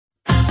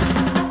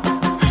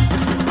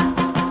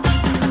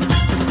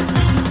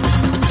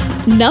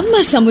ನಮ್ಮ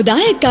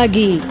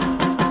ಸಮುದಾಯಕ್ಕಾಗಿ,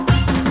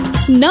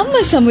 ನಮ್ಮ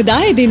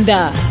ಸಮುದಾಯದಿಂದ,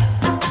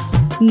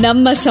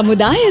 ನಮ್ಮ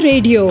ಸಮುದಾಯ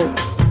ರೇಡಿಯೋ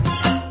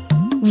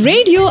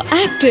ರೇಡಿಯೋ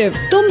ಆಕ್ಟಿವ್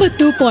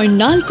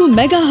 90.4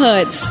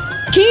 ಮೆಗಾಹರ್ಟ್ಸ್.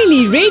 ಕೇಳಿ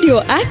ರೇಡಿಯೋ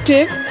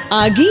ಆಕ್ಟಿವ್,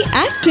 ಆಗಿ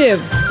ಆಕ್ಟಿವ್.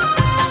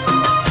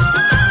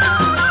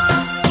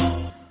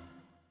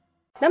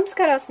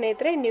 ನಮಸ್ಕಾರ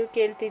ಸ್ನೇಹಿತರೆ, ನೀವು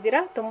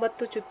ಕೇಳ್ತಿದ್ದೀರಾ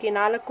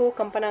 90.4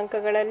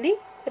 ಕಂಪನಾಂಕಗಳಲ್ಲಿ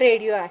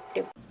ರೇಡಿಯೋ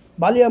ಆಕ್ಟಿವ್.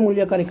 ಬಾಲ್ಯ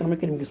ಮೂಲ್ಯ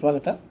ಕಾರ್ಯಕ್ರಮಕ್ಕೆ ನಿಮಗೆ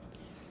ಸ್ವಾಗತ.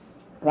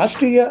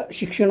 ರಾಷ್ಟ್ರೀಯ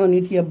ಶಿಕ್ಷಣ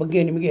ನೀತಿಯ ಬಗ್ಗೆ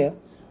ನಿಮಗೆ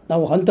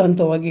ನಾವು ಹಂತ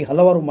ಹಂತವಾಗಿ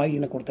ಹಲವಾರು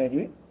ಮಾಹಿತಿಯನ್ನು ಕೊಡ್ತಾ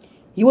ಇದ್ದೀವಿ.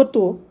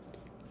 ಇವತ್ತು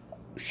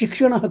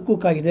ಶಿಕ್ಷಣ ಹಕ್ಕು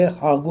ಕಾಯ್ದೆ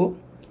ಹಾಗೂ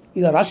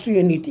ಈಗ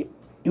ರಾಷ್ಟ್ರೀಯ ನೀತಿ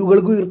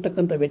ಇವುಗಳಿಗೂ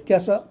ಇರತಕ್ಕಂಥ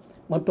ವ್ಯತ್ಯಾಸ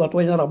ಮತ್ತು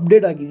ಅಥವಾ ಏನಾದ್ರು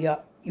ಅಪ್ಡೇಟ್ ಆಗಿದೆಯಾ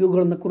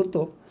ಇವುಗಳನ್ನು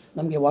ಕುರಿತು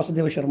ನಮಗೆ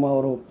ವಾಸುದೇವ ಶರ್ಮಾ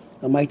ಅವರು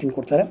ಮಾಹಿತಿಯನ್ನು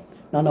ಕೊಡ್ತಾರೆ.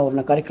 ನಾನು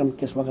ಅವ್ರನ್ನ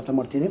ಕಾರ್ಯಕ್ರಮಕ್ಕೆ ಸ್ವಾಗತ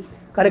ಮಾಡ್ತೀನಿ.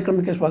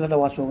 ಕಾರ್ಯಕ್ರಮಕ್ಕೆ ಸ್ವಾಗತ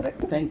ವಾಸು ಅವರೇ.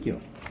 Thank you.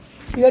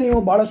 ಈಗ ನೀವು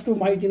ಭಾಳಷ್ಟು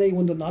ಮಾಹಿತಿನ ಈ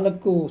ಒಂದು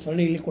 4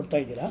 ಸರಣಿಯಲ್ಲಿ ಕೊಡ್ತಾ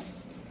ಇದ್ದೀರಾ.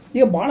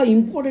 ಈಗ ಭಾಳ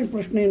ಇಂಪಾರ್ಟೆಂಟ್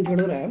ಪ್ರಶ್ನೆ ಅಂತ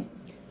ಹೇಳಿದ್ರೆ,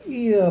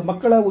 ಈ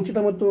ಮಕ್ಕಳ ಉಚಿತ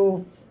ಮತ್ತು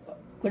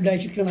ಕಡ್ಡಾಯ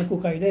ಶಿಕ್ಷಣ ಹಕ್ಕು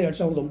ಕಾಯ್ದೆ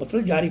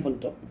 2009ರಲ್ಲಿ ಜಾರಿ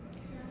ಬಂತು.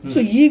 ಸೊ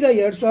ಈಗ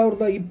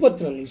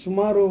 2020ರಲ್ಲಿ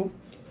ಸುಮಾರು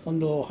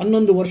ಒಂದು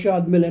 11 ವರ್ಷ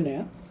ಆದಮೇಲೆ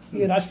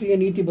ಈ ರಾಷ್ಟ್ರೀಯ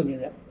ನೀತಿ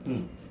ಬಂದಿದೆ.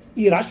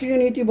 ಈ ರಾಷ್ಟ್ರೀಯ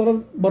ನೀತಿ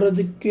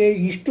ಬರೋದಕ್ಕೆ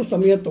ಇಷ್ಟು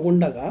ಸಮಯ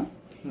ತಗೊಂಡಾಗ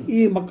ಈ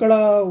ಮಕ್ಕಳ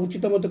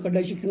ಉಚಿತ ಮತ್ತು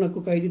ಕಡ್ಡಾಯ ಶಿಕ್ಷಣ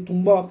ಹಕ್ಕು ಕಾಯ್ದೆ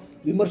ತುಂಬ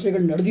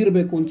ವಿಮರ್ಶೆಗಳು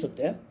ನಡೆದಿರಬೇಕು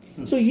ಅನಿಸುತ್ತೆ.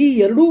 ಸೊ ಈ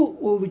ಎರಡೂ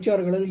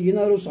ವಿಚಾರಗಳಲ್ಲಿ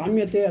ಏನಾದರೂ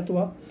ಸಾಮ್ಯತೆ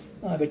ಅಥವಾ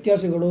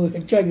ವ್ಯತ್ಯಾಸಗಳು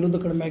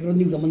ಹೆಚ್ಚಾಗಿರೋದು ಕಡಿಮೆ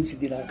ಆಗಿರೋದು ನೀವು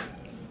ಗಮನಿಸಿದ್ದೀರಾ?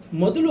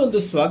 ಮೊದಲು ಒಂದು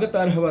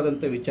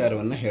ಸ್ವಾಗತಾರ್ಹವಾದಂಥ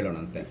ವಿಚಾರವನ್ನು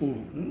ಹೇಳೋಣಂತೆ.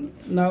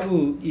 ನಾವು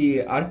ಈ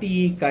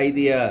RTE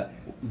ಕಾಯ್ದೆಯ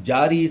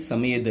ಜಾರಿ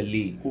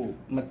ಸಮಯದಲ್ಲಿ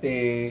ಮತ್ತೆ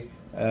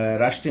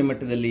ರಾಷ್ಟ್ರೀಯ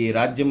ಮಟ್ಟದಲ್ಲಿ,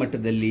 ರಾಜ್ಯ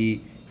ಮಟ್ಟದಲ್ಲಿ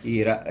ಈ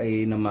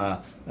ನಮ್ಮ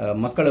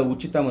ಮಕ್ಕಳ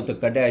ಉಚಿತ ಮತ್ತು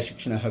ಕಡ್ಡಾಯ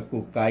ಶಿಕ್ಷಣ ಹಕ್ಕು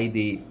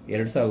ಕಾಯ್ದೆ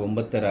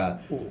 2009ರ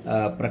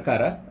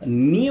ಪ್ರಕಾರ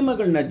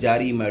ನಿಯಮಗಳನ್ನ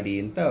ಜಾರಿ ಮಾಡಿ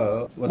ಅಂತ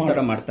ಒತ್ತಡ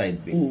ಮಾಡ್ತಾ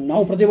ಇದ್ವಿ.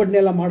 ನಾವು ಪ್ರತಿಭಟನೆ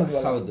ಎಲ್ಲ ಮಾಡಿದ್ವಿ.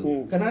 ಹೌದು,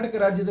 ಕರ್ನಾಟಕ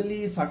ರಾಜ್ಯದಲ್ಲಿ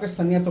ಸಾಕಷ್ಟು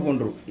ಸಮಯ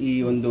ತಗೊಂಡ್ರು ಈ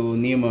ಒಂದು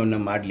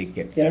ನಿಯಮವನ್ನ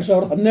ಮಾಡ್ಲಿಕ್ಕೆ.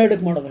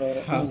 2012ಕ್ಕೆ ಮಾಡಿದ್ರು.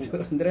 ಹೌದು,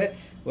 ಅಂದ್ರೆ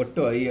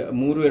ಒಟ್ಟು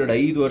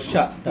 5 ವರ್ಷ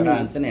ತಡ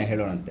ಅಂತಾನೆ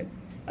ಹೇಳೋಣಂತೆ.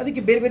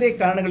 ಅದಕ್ಕೆ ಬೇರೆ ಬೇರೆ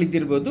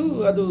ಕಾರಣಗಳಿದ್ದಿರ್ಬೋದು,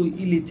 ಅದು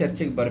ಇಲ್ಲಿ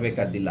ಚರ್ಚೆಗೆ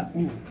ಬರಬೇಕಾದಿಲ್ಲ.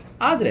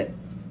 ಆದ್ರೆ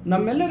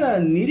ನಮ್ಮೆಲ್ಲರ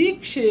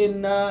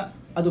ನಿರೀಕ್ಷೆಯನ್ನ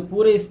ಅದು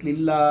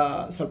ಪೂರೈಸಲಿಲ್ಲ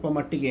ಸ್ವಲ್ಪ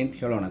ಮಟ್ಟಿಗೆ ಅಂತ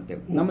ಹೇಳೋಣಂತೆ.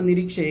 ನಮ್ಮ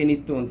ನಿರೀಕ್ಷೆ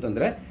ಏನಿತ್ತು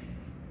ಅಂತಂದ್ರೆ,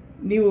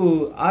 ನೀವು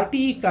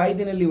RTE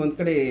ಕಾಯ್ದೆನಲ್ಲಿ ಒಂದ್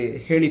ಕಡೆ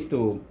ಹೇಳಿತ್ತು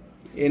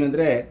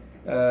ಏನಂದ್ರೆ,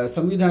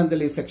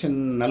 ಸಂವಿಧಾನದಲ್ಲಿ ಸೆಕ್ಷನ್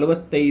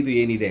 45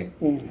 ಏನಿದೆ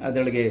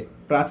ಅದರೊಳಗೆ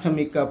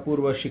ಪ್ರಾಥಮಿಕ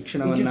ಪೂರ್ವ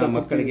ಶಿಕ್ಷಣವನ್ನ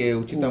ಮಕ್ಕಳಿಗೆ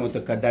ಉಚಿತ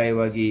ಮತ್ತು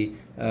ಕಡ್ಡಾಯವಾಗಿ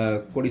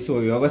ಕೊಡಿಸುವ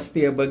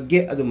ವ್ಯವಸ್ಥೆಯ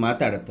ಬಗ್ಗೆ ಅದು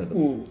ಮಾತಾಡುತ್ತದೆ.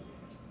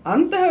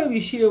 ಅಂತಹ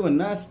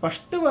ವಿಷಯವನ್ನ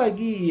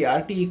ಸ್ಪಷ್ಟವಾಗಿ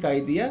RTE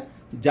ಕಾಯ್ದೆಯ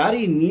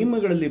ಜಾರಿ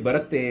ನಿಯಮಗಳಲ್ಲಿ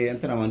ಬರುತ್ತೆ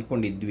ಅಂತ ನಾವು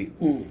ಅನ್ಕೊಂಡಿದ್ವಿ.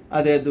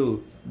 ಆದರೆ ಅದು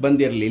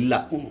ಬಂದಿರಲಿಲ್ಲ.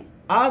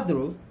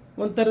 ಆದರೂ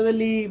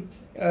ಒಂಥರದಲ್ಲಿ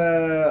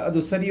ಅದು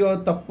ಸರಿಯೋ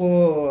ತಪ್ಪೋ,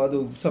 ಅದು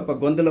ಸ್ವಲ್ಪ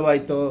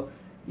ಗೊಂದಲವಾಯಿತೋ.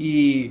 ಈ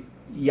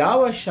ಯಾವ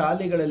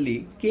ಶಾಲೆಗಳಲ್ಲಿ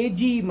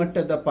KG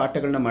ಮಟ್ಟದ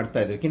ಪಾಠಗಳನ್ನ ಮಾಡ್ತಾ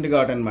ಇದ್ರು, ಕಿಂಡರ್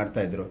ಗಾರ್ಟನ್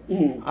ಮಾಡ್ತಾ ಇದ್ರು,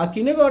 ಆ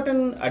ಕಿಂಡರ್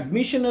ಗಾರ್ಟನ್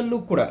ಅಡ್ಮಿಷನ್ ಅಲ್ಲೂ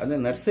ಕೂಡ, ಅಂದ್ರೆ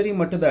ನರ್ಸರಿ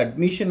ಮಟ್ಟದ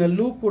ಅಡ್ಮಿಷನ್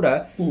ಅಲ್ಲೂ ಕೂಡ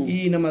ಈ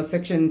ನಮ್ಮ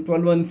ಸೆಕ್ಷನ್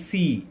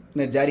 12(1)C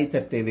ಜಾರಿ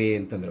ತರ್ತೇವೆ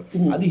ಅಂತಂದ್ರು.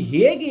 ಅದು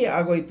ಹೇಗೆ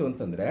ಆಗೋಯ್ತು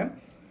ಅಂತಂದ್ರೆ,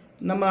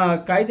 ನಮ್ಮ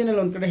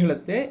ಕಾಯ್ದೆನಲ್ಲಿ ಒಂದ್ ಕಡೆ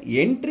ಹೇಳುತ್ತೆ,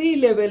 ಎಂಟ್ರಿ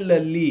ಲೆವೆಲ್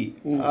ಅಲ್ಲಿ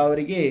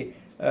ಅವರಿಗೆ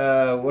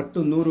ಒಟ್ಟು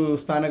 100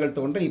 ಸ್ಥಾನಗಳು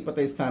ತಗೊಂಡ್ರೆ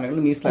 25 ಸ್ಥಾನಗಳು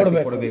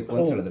ಮೀಸಲಾತಿ ಕೊಡಬೇಕು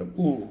ಅಂತ ಹೇಳಿದ್ರು.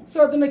 ಸೊ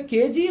ಅದನ್ನ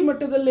KG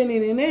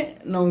ಮಟ್ಟದಲ್ಲೇನೇನೆ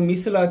ನಾವು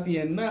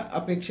ಮೀಸಲಾತಿಯನ್ನ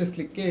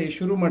ಅಪೇಕ್ಷಿಸ್ಲಿಕ್ಕೆ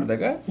ಶುರು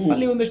ಮಾಡಿದಾಗ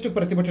ಅಲ್ಲಿ ಒಂದಷ್ಟು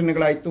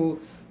ಪ್ರತಿಭಟನೆಗಳಾಯ್ತು.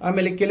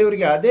 ಆಮೇಲೆ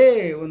ಕೆಲವರಿಗೆ ಅದೇ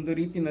ಒಂದು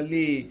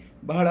ರೀತಿನಲ್ಲಿ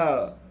ಬಹಳ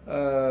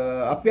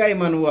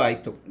ಅಪ್ಯಾಯಮಾನವೂ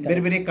ಆಯ್ತು,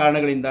 ಬೇರೆ ಬೇರೆ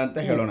ಕಾರಣಗಳಿಂದ ಅಂತ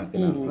ಹೇಳೋಣಂತೆ.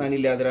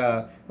 ನಾನಿಲ್ಲಿ ಅದರ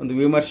ಒಂದು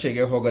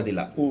ವಿಮರ್ಶೆಗೆ ಹೋಗೋದಿಲ್ಲ.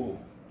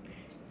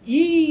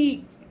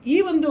 ಈ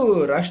ಒಂದು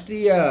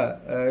ರಾಷ್ಟ್ರೀಯ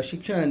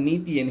ಶಿಕ್ಷಣ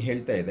ನೀತಿ ಏನು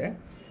ಹೇಳ್ತಾ ಇದೆ,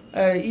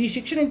 ಈ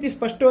ಶಿಕ್ಷಣ ನೀತಿ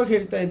ಸ್ಪಷ್ಟವಾಗಿ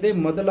ಹೇಳ್ತಾ ಇದೆ,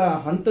 ಮೊದಲ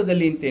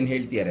ಹಂತದಲ್ಲಿ ಅಂತ ಏನು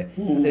ಹೇಳ್ತಿದ್ದಾರೆ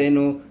ಅಂದ್ರೆ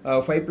ಏನು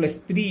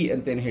 5+3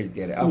 ಅಂತ ಏನು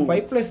ಹೇಳ್ತಿದ್ದಾರೆ. ಆ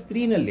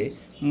 5+3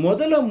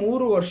 ಮೊದಲ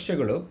 3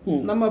 ವರ್ಷಗಳು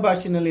ನಮ್ಮ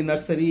ಭಾಷೆನಲ್ಲಿ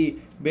ನರ್ಸರಿ,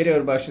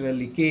 ಬೇರೆಯವ್ರ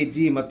ಭಾಷೆನಲ್ಲಿ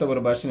KG, ಮತ್ತೊಬ್ಬರ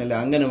ಭಾಷೆನಲ್ಲಿ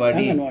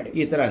ಅಂಗನವಾಡಿ,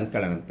 ಈ ತರ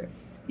ಅನ್ಕೊಳ್ಳೋಣಂತೆ.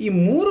 ಈ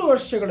 3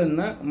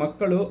 ವರ್ಷಗಳನ್ನ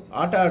ಮಕ್ಕಳು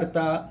ಆಟ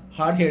ಆಡ್ತಾ,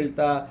 ಹಾಡು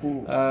ಹೇಳ್ತಾ,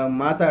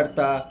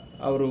 ಮಾತಾಡ್ತಾ,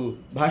 ಅವರು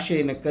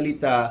ಭಾಷೆಯನ್ನು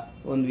ಕಲಿತಾ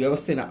ಒಂದು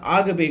ವ್ಯವಸ್ಥೆನ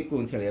ಆಗಬೇಕು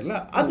ಅಂತ ಹೇಳಿರಲ್ಲ,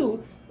 ಅದು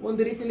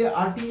ಒಂದು ರೀತಿಯಲ್ಲಿ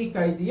RTE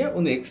ಕಾಯ್ದೆಯ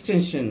ಒಂದು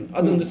ಎಕ್ಸ್ಟೆನ್ಷನ್.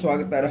 ಅದೊಂದು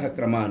ಸ್ವಾಗತಾರ್ಹ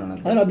ಕ್ರಮ ಅನ್ನೋಣ.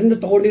 ಅದರಿಂದ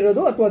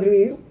ತಗೊಂಡಿರೋದು ಅಥವಾ ಅದನ್ನ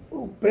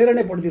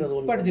ಪ್ರೇರಣೆ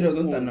ಪಡೆದಿರೋದು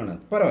ಅಂತ ಅನ್ನೋಣ,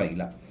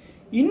 ಪರವಾಗಿಲ್ಲ.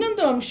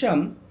 ಇನ್ನೊಂದು ಅಂಶ,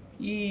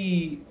 ಈ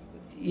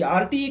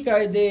RTE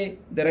ಕಾಯ್ದೆ,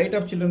 the right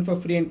of children for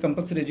free and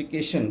compulsory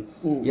education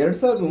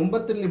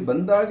 2009ರಲ್ಲಿ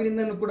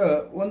ಬಂದಾಗಿನಿಂದನೂ ಕೂಡ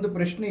ಒಂದು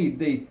ಪ್ರಶ್ನೆ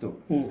ಇದ್ದೇ ಇತ್ತು.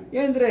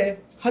 ಏನಂದ್ರೆ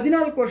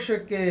 14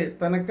 ವರ್ಷಕ್ಕೆ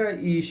ತನಕ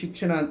ಈ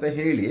ಶಿಕ್ಷಣ ಅಂತ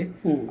ಹೇಳಿ,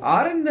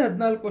 6ರಿಂದ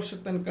 14 ವರ್ಷದ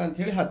ತನಕ ಅಂತ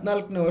ಹೇಳಿ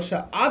 14ನೇ ವರ್ಷ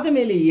ಆದ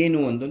ಮೇಲೆ ಏನು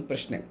ಒಂದೊಂದು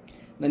ಪ್ರಶ್ನೆ.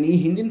 ನಾನು ಈ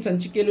ಹಿಂದಿನ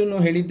ಸಂಚಿಕೆಯಲ್ಲೂ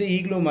ಹೇಳಿದ್ದೆ,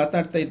 ಈಗಲೂ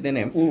ಮಾತಾಡ್ತಾ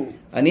ಇದ್ದೇನೆ.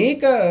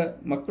 ಅನೇಕ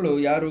ಮಕ್ಕಳು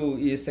ಯಾರು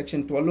ಈ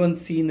ಸೆಕ್ಷನ್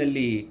 12(1)C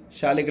ನಲ್ಲಿ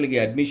ಶಾಲೆಗಳಿಗೆ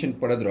ಅಡ್ಮಿಷನ್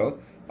ಪಡೆದ್ರೋ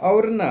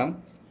ಅವ್ರನ್ನ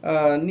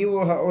ನೀವು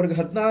ಅವ್ರಿಗೆ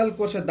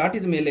 14 ವರ್ಷ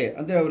ದಾಟಿದ ಮೇಲೆ,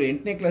 ಅಂದ್ರೆ ಅವ್ರು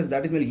 8ನೇ ಕ್ಲಾಸ್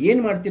ದಾಟಿದ ಮೇಲೆ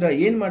ಏನ್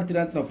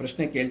ಮಾಡ್ತೀರಾ ಅಂತ ನಾವು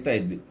ಪ್ರಶ್ನೆ ಕೇಳ್ತಾ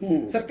ಇದ್ವಿ.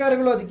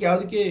 ಸರ್ಕಾರಗಳು ಅದಕ್ಕೆ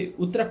ಯಾವುದಕ್ಕೆ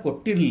ಉತ್ತರ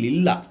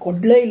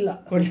ಕೊಡಲೇ ಇಲ್ಲ,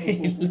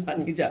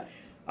 ನಿಜ.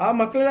 ಆ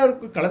ಮಕ್ಕಳೆಲ್ಲ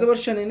ಕಳೆದ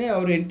ವರ್ಷನೇ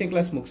ಅವರು 8ನೇ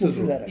ಕ್ಲಾಸ್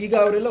ಮುಗಿಸಿದ್ರು. ಈಗ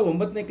ಅವರೆಲ್ಲ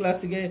 9ನೇ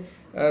ಕ್ಲಾಸ್ಗೆ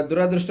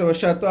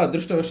ದುರಾದೃಷ್ಟವಶಾತ್ತೋ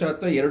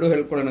ಅದೃಷ್ಟವಶಾತ್ತೋ ಎರಡೂ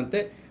ಹೇಳ್ಕೊಳ್ಳೋಣಂತೆ.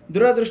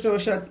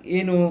 ದುರಾದೃಷ್ಟವಶಾತ್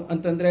ಏನು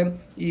ಅಂತಂದ್ರೆ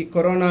ಈ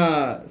ಕೊರೋನಾ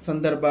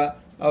ಸಂದರ್ಭ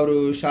ಅವರು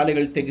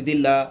ಶಾಲೆಗಳು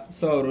ತೆಗೆದಿಲ್ಲ.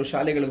 ಸೊ ಅವರು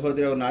ಶಾಲೆಗಳಿಗೆ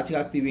ಹೋದ್ರೆ ಅವ್ರು ನಾಚಿಕೆ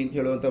ಆಗ್ತೀವಿ ಅಂತ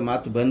ಹೇಳುವಂತ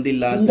ಮಾತು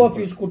ಬಂದಿಲ್ಲ. ತುಂಬಾ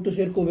ಫೀಸ್ ಕೊಟ್ಟು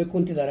ಸೇರ್ಕೋಬೇಕು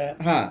ಅಂತಿದ್ದಾರೆ.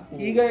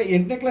 ಈಗ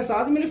 8ನೇ ಕ್ಲಾಸ್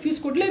ಆದ್ಮೇಲೆ ಫೀಸ್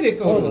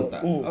ಕೊಡ್ಲೇಬೇಕು ಅವರು ಅಂತ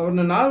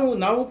ಅವ್ರನ್ನ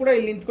ನಾವು ಕೂಡ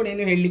ಇಲ್ಲಿ ನಿಂತ್ಕೊಂಡು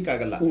ಏನು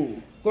ಹೇಳಲಿಕ್ಕಾಗಲ್ಲ.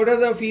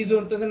 ಕೊಡೋದ ಫೀಸು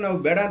ಅಂತಂದ್ರೆ ನಾವು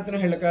ಬೇಡ ಅಂತಾನೂ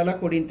ಹೇಳಕ್ಕಾಗಲ್ಲ,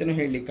 ಕೊಡಿ ಅಂತಾನೂ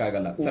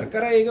ಹೇಳಲಿಕ್ಕಾಗಲ್ಲ.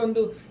 ಸರ್ಕಾರ ಈಗ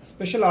ಒಂದು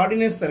ಸ್ಪೆಷಲ್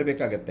ಆರ್ಡಿನೆನ್ಸ್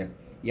ತರಬೇಕಾಗತ್ತೆ.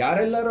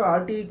 ಯಾರೆಲ್ಲರೂ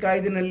RT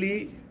ಕಾಯ್ದೆನಲ್ಲಿ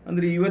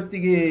ಅಂದ್ರೆ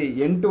ಇವತ್ತಿಗೆ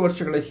 8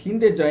 ವರ್ಷಗಳ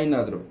ಹಿಂದೆ ಜಾಯಿನ್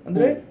ಆದ್ರು,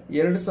 ಅಂದ್ರೆ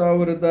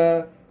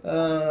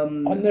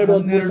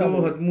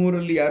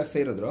 2012-13 ಯಾರು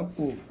ಸೇರಿದ್ರು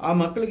ಆ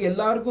ಮಕ್ಕಳಿಗೆ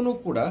ಎಲ್ಲಾರ್ಗು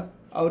ಕೂಡ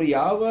ಅವ್ರು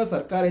ಯಾವ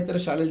ಸರ್ಕಾರೇತರ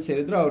ಶಾಲೆಯಲ್ಲಿ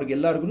ಸೇರಿದ್ರು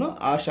ಅವ್ರಿಗೆಲ್ಲರಿಗೂ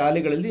ಆ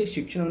ಶಾಲೆಗಳಲ್ಲಿ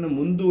ಶಿಕ್ಷಣವನ್ನು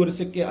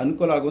ಮುಂದುವರಿಸಕ್ಕೆ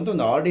ಅನುಕೂಲ ಆಗುವಂತ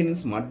ಒಂದು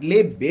ಆರ್ಡಿನೆನ್ಸ್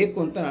ಮಾಡಲೇಬೇಕು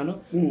ಅಂತ ನಾನು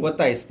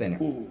ಒತ್ತಾಯಿಸ್ತೇನೆ.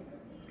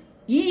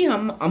 ಈ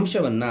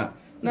ಅಂಶವನ್ನ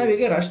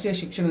ನಾವೀಗ ರಾಷ್ಟ್ರೀಯ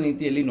ಶಿಕ್ಷಣ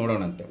ನೀತಿಯಲ್ಲಿ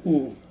ನೋಡೋಣಂತೆ.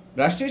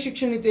 ರಾಷ್ಟ್ರೀಯ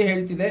ಶಿಕ್ಷಣ ನೀತಿ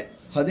ಹೇಳ್ತಿದೆ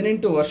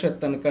 18 ವರ್ಷದ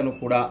ತನಕನೂ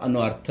ಕೂಡ ಅನ್ನೋ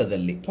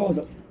ಅರ್ಥದಲ್ಲಿ.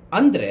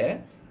 ಅಂದ್ರೆ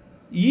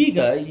ಈಗ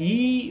ಈ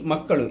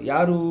ಮಕ್ಕಳು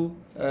ಯಾರು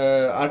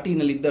RT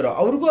ನಲ್ಲಿ ಇದ್ದಾರೋ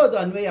ಅವ್ರಿಗೂ ಅದು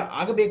ಅನ್ವಯ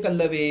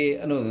ಆಗಬೇಕಲ್ಲವೇ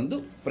ಅನ್ನೋದೊಂದು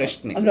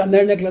ಪ್ರಶ್ನೆ.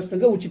 12ನೇ ಕ್ಲಾಸ್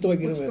ತನಕ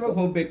ಉಚಿತವಾಗಿ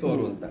ಹೋಗ್ಬೇಕು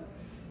ಅವರು ಅಂತ.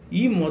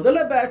 ಈ ಮೊದಲ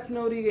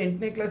ಬ್ಯಾಚ್ನವರಿಗೆ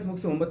 8ನೇ ಕ್ಲಾಸ್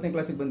ಮುಗಿಸಿ 9ನೇ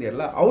ಕ್ಲಾಸಿಗೆ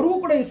ಬಂದಿರಲ್ಲ ಅವ್ರಿಗೂ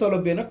ಕೂಡ ಈ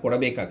ಸೌಲಭ್ಯನ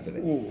ಕೊಡಬೇಕಾಗ್ತದೆ.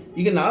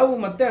 ಈಗ ನಾವು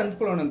ಮತ್ತೆ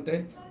ಅಂದ್ಕೊಳ್ಳೋಣಂತೆ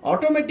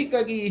ಆಟೋಮೆಟಿಕ್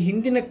ಆಗಿ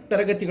ಹಿಂದಿನ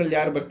ತರಗತಿಗಳಲ್ಲಿ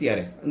ಯಾರು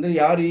ಬರ್ತಿದ್ದಾರೆ ಅಂದ್ರೆ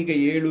ಯಾರು ಈಗ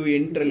 7,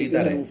 8ರಲ್ಲಿ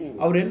ಇದ್ದಾರೆ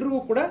ಅವರೆಲ್ಲರಿಗೂ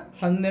ಕೂಡ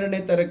 12ನೇ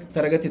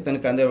ತರಗತಿ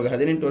ತನಕ ಅಂದ್ರೆ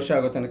 18 ವರ್ಷ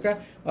ಆಗೋ ತನಕ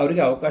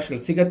ಅವರಿಗೆ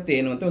ಅವಕಾಶಗಳು ಸಿಗತ್ತೆ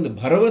ಅನ್ನುವಂತ ಒಂದು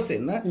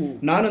ಭರವಸೆಯನ್ನ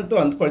ನಾನಂತೂ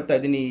ಅಂದ್ಕೊಳ್ತಾ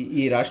ಇದ್ದೀನಿ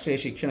ಈ ರಾಷ್ಟ್ರೀಯ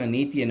ಶಿಕ್ಷಣ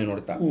ನೀತಿಯನ್ನು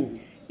ನೋಡ್ತಾ.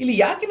 ಇಲ್ಲಿ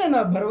ಯಾಕೆ ನಾನು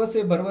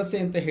ಭರವಸೆ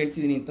ಅಂತ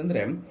ಹೇಳ್ತಿದ್ದೀನಿ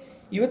ಅಂತಂದ್ರೆ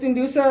ಇವತ್ತಿನ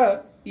ದಿವಸ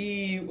ಈ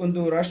ಒಂದು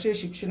ರಾಷ್ಟ್ರೀಯ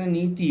ಶಿಕ್ಷಣ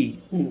ನೀತಿ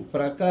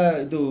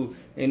ಇದು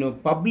ಏನು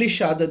ಪಬ್ಲಿಷ್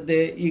ಆದದ್ದೇ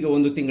ಈಗ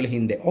 1 ತಿಂಗಳ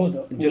ಹಿಂದೆ,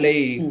 ಜುಲೈ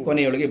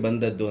ಕೊನೆಯೊಳಗೆ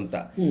ಬಂದದ್ದು ಅಂತ.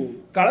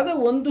 ಕಳೆದ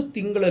 1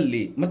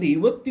 ತಿಂಗಳಲ್ಲಿ ಮತ್ತೆ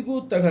ಇವತ್ತಿಗೂ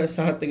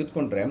ಸಹ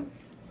ತೆಗೆದುಕೊಂಡ್ರೆ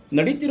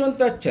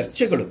ನಡೀತಿರುವಂತಹ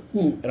ಚರ್ಚೆಗಳು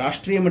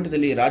ರಾಷ್ಟ್ರೀಯ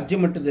ಮಟ್ಟದಲ್ಲಿ, ರಾಜ್ಯ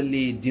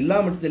ಮಟ್ಟದಲ್ಲಿ, ಜಿಲ್ಲಾ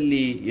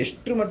ಮಟ್ಟದಲ್ಲಿ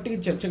ಎಷ್ಟು ಮಟ್ಟಿಗೆ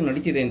ಚರ್ಚೆಗಳು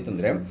ನಡೀತಿದೆ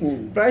ಅಂತಂದ್ರೆ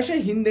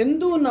ಪ್ರಾಯಶಃ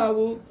ಹಿಂದೆಂದೂ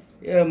ನಾವು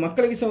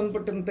ಮಕ್ಕಳಿಗೆ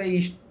ಸಂಬಂಧಪಟ್ಟಂತ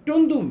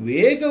ಇಷ್ಟೊಂದು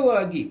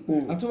ವೇಗವಾಗಿ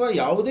ಅಥವಾ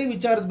ಯಾವುದೇ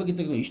ವಿಚಾರದ ಬಗ್ಗೆ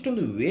ತೆಗೆದು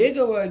ಇಷ್ಟೊಂದು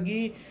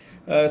ವೇಗವಾಗಿ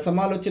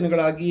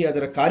ಸಮಾಲೋಚನೆಗಳಾಗಿ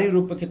ಅದರ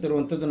ಕಾರ್ಯರೂಪಕ್ಕೆ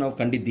ತರುವಂಥದ್ದು ನಾವು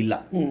ಕಂಡಿದ್ದಿಲ್ಲ.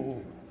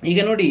 ಈಗ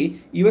ನೋಡಿ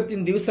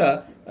ಇವತ್ತಿನ ದಿವಸ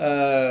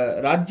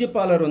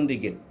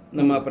ರಾಜ್ಯಪಾಲರೊಂದಿಗೆ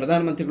ನಮ್ಮ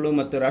ಪ್ರಧಾನಮಂತ್ರಿಗಳು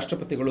ಮತ್ತು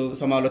ರಾಷ್ಟ್ರಪತಿಗಳು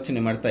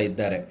ಸಮಾಲೋಚನೆ ಮಾಡ್ತಾ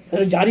ಇದ್ದಾರೆ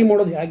ಜಾರಿ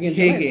ಮಾಡೋದು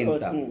ಹೇಗೆ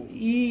ಅಂತ.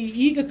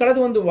 ಈಗ ಕಳೆದ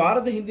 1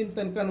 ವಾರದ ಹಿಂದಿನ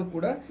ತನಕನೂ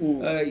ಕೂಡ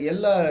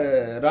ಎಲ್ಲ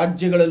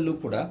ರಾಜ್ಯಗಳಲ್ಲೂ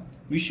ಕೂಡ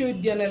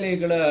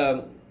ವಿಶ್ವವಿದ್ಯಾನಿಲಯಗಳ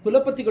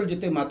ಕುಲಪತಿಗಳ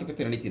ಜೊತೆ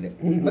ಮಾತುಕತೆ ನಡೀತಿದೆ.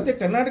 ಮತ್ತೆ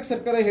ಕರ್ನಾಟಕ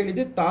ಸರ್ಕಾರ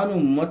ಹೇಳಿದೆ ತಾನು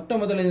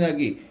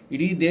ಮೊದಲನೇದಾಗಿ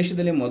ಇಡೀ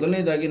ದೇಶದಲ್ಲಿ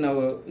ಮೊದಲನೇದಾಗಿ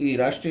ನಾವು ಈ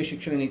ರಾಷ್ಟ್ರೀಯ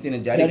ಶಿಕ್ಷಣ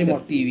ನೀತಿಯನ್ನು ಜಾರಿ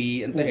ಮಾಡ್ತೀವಿ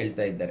ಅಂತ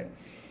ಹೇಳ್ತಾ ಇದ್ದಾರೆ.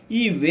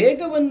 ಈ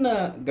ವೇಗವನ್ನ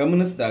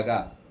ಗಮನಿಸಿದಾಗ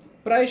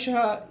ಪ್ರಾಯಶಃ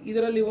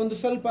ಇದರಲ್ಲಿ ಒಂದು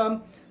ಸ್ವಲ್ಪ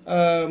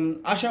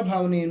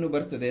ಆಶಾಭಾವನೆಯನ್ನು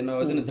ಬರ್ತದೆ. ನಾವು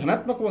ಅದನ್ನು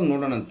ಧನಾತ್ಮಕವಾಗಿ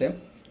ನೋಡೋಣಂತೆ.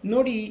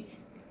 ನೋಡಿ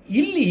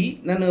ಇಲ್ಲಿ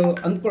ನಾನು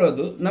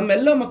ಅಂದ್ಕೊಳ್ಳೋದು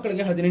ನಮ್ಮೆಲ್ಲ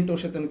ಮಕ್ಕಳಿಗೆ 18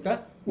 ವರ್ಷ ತನಕ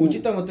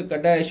ಉಚಿತ ಮತ್ತು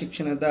ಕಡ್ಡಾಯ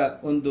ಶಿಕ್ಷಣದ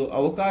ಒಂದು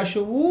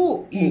ಅವಕಾಶವೂ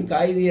ಈ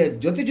ಕಾಯ್ದೆಯ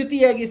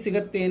ಜೊತೆಯಾಗಿ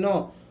ಸಿಗತ್ತೇನೋ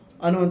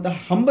ಅನ್ನುವಂತ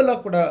ಹಂಬಲ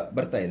ಕೂಡ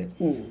ಬರ್ತಾ ಇದೆ.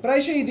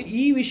 ಪ್ರಾಯಶಃ ಇದು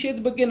ಈ ವಿಷಯದ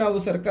ಬಗ್ಗೆ ನಾವು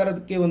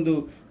ಸರ್ಕಾರಕ್ಕೆ ಒಂದು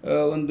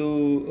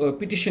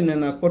ಪಿಟಿಷನ್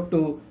ಅನ್ನ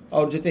ಕೊಟ್ಟು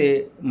ಅವ್ರ ಜೊತೆ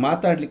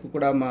ಮಾತಾಡ್ಲಿಕ್ಕೂ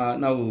ಕೂಡ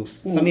ನಾವು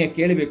ಸಮಯ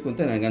ಕೇಳಬೇಕು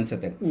ಅಂತ ನನಗೆ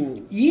ಅನ್ಸುತ್ತೆ.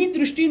 ಈ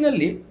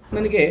ದೃಷ್ಟಿನಲ್ಲಿ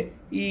ನನಗೆ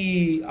ಈ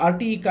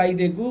RT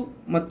ಕಾಯ್ದೆಗೂ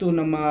ಮತ್ತು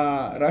ನಮ್ಮ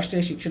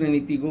ರಾಷ್ಟ್ರೀಯ ಶಿಕ್ಷಣ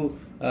ನೀತಿಗೂ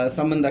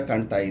ಸಂಬಂಧ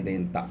ಕಾಣ್ತಾ ಇದೆ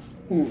ಅಂತ.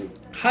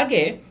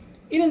 ಹಾಗೆ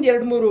ಇನ್ನೊಂದು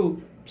 2-3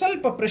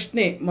 ಸ್ವಲ್ಪ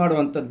ಪ್ರಶ್ನೆ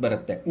ಮಾಡುವಂಥದ್ದು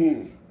ಬರುತ್ತೆ.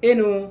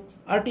 ಏನು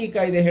RT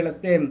ಕಾಯ್ದೆ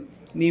ಹೇಳುತ್ತೆ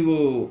ನೀವು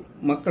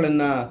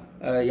ಮಕ್ಕಳನ್ನ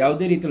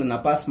ಯಾವುದೇ ರೀತಿಯಲ್ಲಿ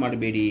ನಪಾಸ್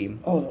ಮಾಡಬೇಡಿ,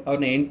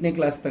 ಅವ್ರನ್ನ 8ನೇ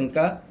ಕ್ಲಾಸ್ ತನಕ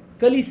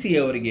ಕಲಿಸಿ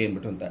ಅವರಿಗೆ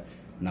ಅಂದ್ಬಿಟ್ಟು ಅಂತ.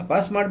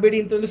 ನಪಾಸ್ ಮಾಡಬೇಡಿ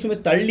ಅಂತಂದ್ರೆ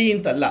ಸುಮ್ಮನೆ ತಳ್ಳಿ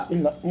ಅಂತಲ್ಲ,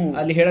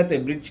 ಅಲ್ಲಿ ಹೇಳತ್ತೆ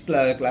ಬ್ರಿಡ್ಜ್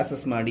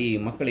ಕ್ಲಾಸಸ್ ಮಾಡಿ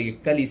ಮಕ್ಕಳಿಗೆ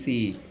ಕಲಿಸಿ,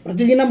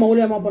 ಪ್ರತಿದಿನ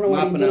ಮೌಲ್ಯಮಾಪನ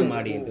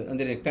ಮಾಡಿ ಅಂತ,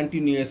 ಅಂದ್ರೆ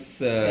ಕಂಟಿನ್ಯೂಯಸ್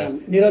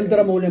ನಿರಂತರ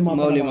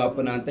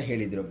ಮೌಲ್ಯಮಾಪನ ಅಂತ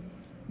ಹೇಳಿದ್ರು.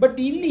 ಬಟ್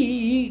ಇಲ್ಲಿ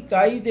ಈ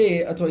ಕಾಯ್ದೆ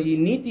ಅಥವಾ ಈ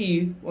ನೀತಿ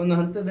ಒಂದು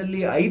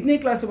ಹಂತದಲ್ಲಿ 5ನೇ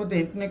ಕ್ಲಾಸ್ ಮತ್ತು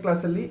 8ನೇ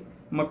ಕ್ಲಾಸ್ ಅಲ್ಲಿ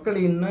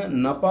ಮಕ್ಕಳನ್ನ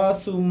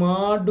ನಪಾಸು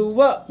ಮಾಡುವ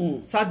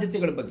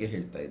ಸಾಧ್ಯತೆಗಳ ಬಗ್ಗೆ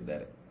ಹೇಳ್ತಾ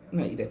ಇದ್ದಾರೆ.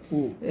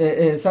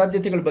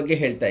 ಸಾಧ್ಯತೆಗಳ ಬಗ್ಗೆ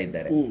ಹೇಳ್ತಾ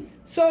ಇದ್ದಾರೆ.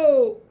 ಸೊ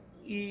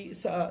ಈ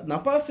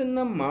ನಪಾಸನ್ನ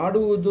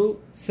ಮಾಡುವುದು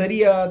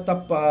ಸರಿಯಾ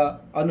ತಪ್ಪ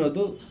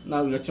ಅನ್ನೋದು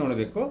ನಾವು ಯೋಚನೆ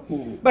ಮಾಡಬೇಕು.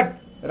 ಬಟ್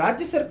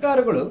ರಾಜ್ಯ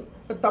ಸರ್ಕಾರಗಳು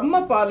ತಮ್ಮ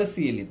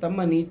ಪಾಲಿಸಿಯಲ್ಲಿ,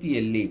 ತಮ್ಮ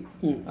ನೀತಿಯಲ್ಲಿ,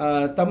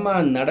 ತಮ್ಮ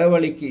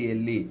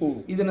ನಡವಳಿಕೆಯಲ್ಲಿ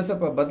ಇದನ್ನ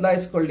ಸ್ವಲ್ಪ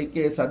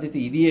ಬದಲಾಯಿಸಿಕೊಳ್ಳಿಕ್ಕೆ ಸಾಧ್ಯತೆ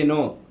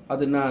ಇದೆಯೇನೋ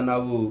ಅದನ್ನ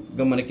ನಾವು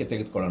ಗಮನಕ್ಕೆ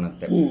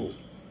ತೆಗೆದುಕೊಳ್ಳೋಣಂತೆ.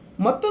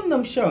 ಮತ್ತೊಂದು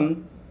ಅಂಶ,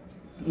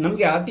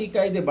 ನಮ್ಗೆ RT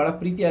ಕಾಯ್ದೆ ಬಹಳ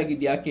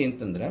ಪ್ರೀತಿಯಾಗಿದ್ದು ಯಾಕೆ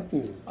ಅಂತಂದ್ರೆ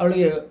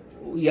ಅವಳಿಗೆ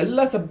ಎಲ್ಲ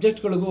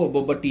ಸಬ್ಜೆಕ್ಟ್ಗಳಿಗೂ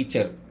ಒಬ್ಬೊಬ್ಬ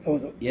ಟೀಚರ್,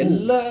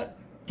 ಎಲ್ಲ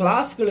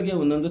ಕ್ಲಾಸ್ಗಳಿಗೆ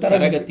ಒಂದೊಂದು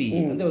ತರಗತಿ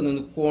ಅಂದ್ರೆ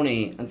ಒಂದೊಂದು ಕೋಣೆ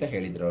ಅಂತ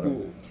ಹೇಳಿದ್ರು ಅವರು.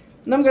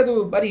 ನಮ್ಗೆ ಅದು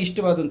ಬಾರಿ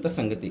ಇಷ್ಟವಾದಂತ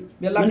ಸಂಗತಿ.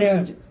 ಎಲ್ಲ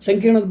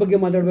ಸಂಕೀರ್ಣದ ಬಗ್ಗೆ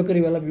ಮಾತಾಡ್ಬೇಕಾದ್ರೆ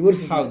ಇವೆಲ್ಲ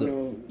ವಿವರಿಸಿ. ಹೌದು,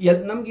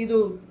 ನಮ್ಗೆ ಇದು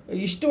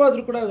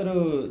ಇಷ್ಟವಾದ್ರೂ ಕೂಡ ಅದರ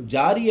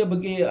ಜಾರಿಯ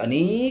ಬಗ್ಗೆ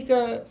ಅನೇಕ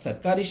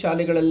ಸರ್ಕಾರಿ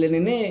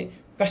ಶಾಲೆಗಳಲ್ಲೇನೆ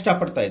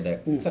ಕಷ್ಟಪಡ್ತಾ ಇದ್ದಾರೆ.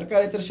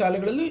 ಸರ್ಕಾರೇತರ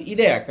ಶಾಲೆಗಳಲ್ಲೂ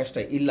ಇದೆ ಆ ಕಷ್ಟ,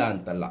 ಇಲ್ಲ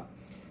ಅಂತಲ್ಲ.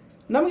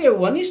 ನಮಗೆ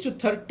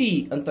 1:30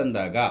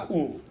 ಅಂತಂದಾಗ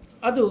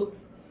ಅದು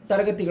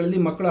ತರಗತಿಗಳಲ್ಲಿ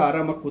ಮಕ್ಕಳು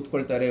ಆರಾಮಾಗಿ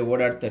ಕೂತ್ಕೊಳ್ತಾರೆ,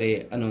 ಓಡಾಡ್ತಾರೆ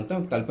ಅನ್ನುವಂಥ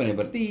ಒಂದು ಕಲ್ಪನೆ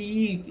ಬರುತ್ತೆ.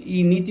 ಈ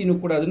ನೀತಿನೂ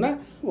ಕೂಡ ಅದನ್ನ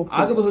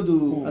ಆಗಬಹುದು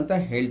ಅಂತ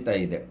ಹೇಳ್ತಾ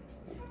ಇದೆ.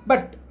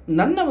 ಬಟ್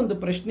ನನ್ನ ಒಂದು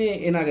ಪ್ರಶ್ನೆ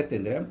ಏನಾಗುತ್ತೆ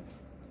ಅಂದರೆ,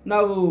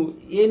 ನಾವು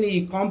ಏನು ಈ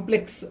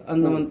ಕಾಂಪ್ಲೆಕ್ಸ್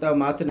ಅನ್ನುವಂಥ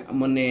ಮಾತನ್ನ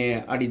ಮೊನ್ನೆ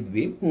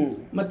ಆಡಿದ್ವಿ,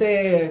 ಮತ್ತೆ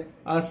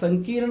ಆ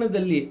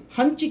ಸಂಕೀರ್ಣದಲ್ಲಿ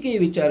ಹಂಚಿಕೆಯ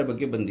ವಿಚಾರ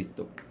ಬಗ್ಗೆ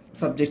ಬಂದಿತ್ತು.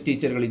 ಸಬ್ಜೆಕ್ಟ್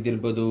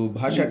ಟೀಚರ್ಗಳಿದ್ದಿರ್ಬೋದು,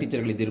 ಭಾಷಾ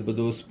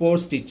ಟೀಚರ್ಗಳಿದ್ದಿರ್ಬೋದು,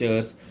 ಸ್ಪೋರ್ಟ್ಸ್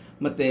ಟೀಚರ್ಸ್,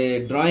 ಮತ್ತೆ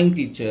ಡ್ರಾಯಿಂಗ್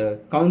ಟೀಚರ್,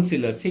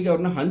 ಕೌನ್ಸಿಲರ್ಸ್, ಹೀಗೆ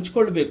ಅವ್ರನ್ನ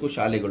ಹಂಚ್ಕೊಳ್ಬೇಕು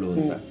ಶಾಲೆಗಳು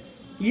ಅಂತ.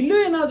 ಇಲ್ಲೂ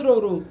ಏನಾದರೂ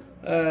ಅವರು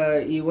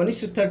ಈ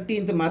 1:30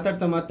 ಅಂತ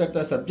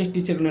ಮಾತಾಡ್ತಾ ಸಬ್ಜೆಕ್ಟ್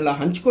ಟೀಚರ್ನೆಲ್ಲ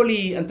ಹಂಚ್ಕೊಳ್ಳಿ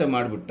ಅಂತ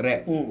ಮಾಡಿಬಿಟ್ರೆ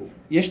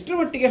ಎಷ್ಟರ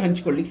ಮಟ್ಟಿಗೆ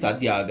ಹಂಚ್ಕೊಳ್ಳಿಕ್ಕೆ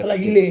ಸಾಧ್ಯ ಆಗಲ್ಲ?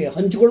 ಇಲ್ಲಿ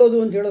ಹಂಚ್ಕೊಳ್ಳೋದು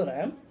ಅಂತ ಹೇಳಿದ್ರೆ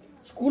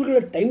ಸ್ಕೂಲ್ಗಳ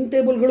ಟೈಮ್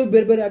ಟೇಬಲ್ಗಳು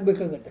ಬೇರೆ ಬೇರೆ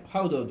ಆಗ್ಬೇಕಾಗತ್ತೆ.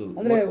 ಹೌದೌದು,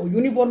 ಅಂದ್ರೆ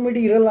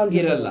ಯೂನಿಫಾರ್ಮಿಟಿ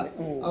ಇರಲ್ಲ.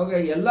 ಅವಾಗ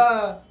ಎಲ್ಲ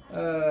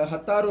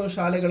 10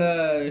 ಶಾಲೆಗಳ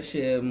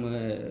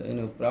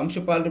ಏನು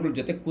ಪ್ರಾಂಶುಪಾಲರುಗಳ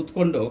ಜೊತೆ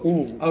ಕೂತ್ಕೊಂಡು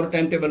ಅವ್ರ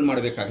ಟೈಮ್ ಟೇಬಲ್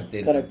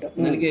ಮಾಡಬೇಕಾಗುತ್ತೆ.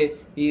 ನನಗೆ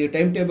ಈ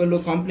ಟೈಮ್ ಟೇಬಲ್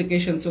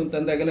ಕಾಂಪ್ಲಿಕೇಶನ್ಸ್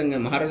ಅಂತಂದಾಗೆಲ್ಲ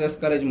ಮಹಾರಾಜಾಸ್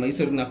ಕಾಲೇಜ್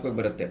ಮೈಸೂರಿಗೆ ನಾಲ್ಕು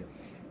ಬರುತ್ತೆ.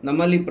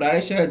 ನಮ್ಮಲ್ಲಿ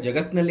ಪ್ರಾಯಶಃ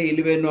ಜಗತ್ತಿನಲ್ಲಿ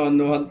ಇಲ್ವೇನೋ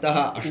ಅನ್ನುವಂತಹ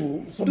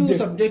ಅಷ್ಟು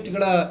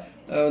ಸಬ್ಜೆಕ್ಟ್ಗಳ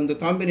ಒಂದು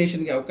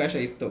ಕಾಂಬಿನೇಷನ್ಗೆ ಅವಕಾಶ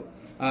ಇತ್ತು.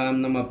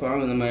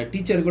 ನಮ್ಮ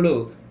ಟೀಚರ್ಗಳು,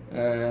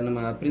 ನಮ್ಮ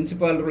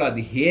ಪ್ರಿನ್ಸಿಪಾಲ್ಗಳು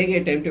ಅದು ಹೇಗೆ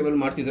ಟೈಮ್ ಟೇಬಲ್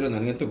ಮಾಡ್ತಿದ್ರು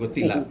ನನಗಂತೂ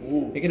ಗೊತ್ತಿಲ್ಲ.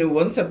 ಯಾಕೆಂದರೆ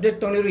ಒಂದು ಸಬ್ಜೆಕ್ಟ್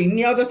ತೊಗೊಂಡಿರೋ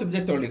ಇನ್ಯಾವುದೋ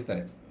ಸಬ್ಜೆಕ್ಟ್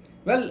ತೊಗೊಂಡಿರ್ತಾರೆ.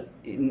 ವೆಲ್,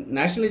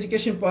 ನ್ಯಾಷನಲ್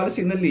ಎಜುಕೇಷನ್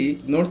ಪಾಲಿಸಿನಲ್ಲಿ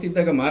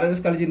ನೋಡ್ತಿದ್ದಾಗ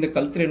ಮಹಾರಾಜಾಸ್ ಕಾಲೇಜಿಂದ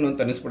ಕಲ್ತ್ರೇನು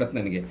ಅಂತ ಅನಿಸ್ಬಿಡತ್ತೆ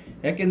ನನಗೆ.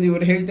 ಯಾಕೆಂದ್ರೆ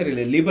ಇವರು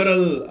ಹೇಳ್ತಾರಿಲ್ಲ,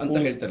 ಲಿಬರಲ್ ಅಂತ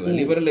ಹೇಳ್ತಾರಲ್ಲ,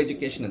 ಲಿಬರಲ್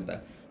ಎಜುಕೇಷನ್ ಅಂತ.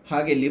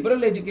 ಹಾಗೆ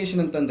ಲಿಬರಲ್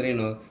ಎಜುಕೇಷನ್ ಅಂತಂದ್ರೆ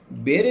ಏನು,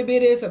 ಬೇರೆ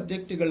ಬೇರೆ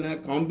ಸಬ್ಜೆಕ್ಟ್ಗಳನ್ನ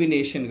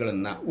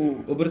ಕಾಂಬಿನೇಷನ್ಗಳನ್ನ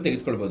ಒಬ್ಬರು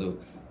ತೆಗೆದುಕೊಳ್ಬೋದು.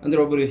 ಅಂದ್ರೆ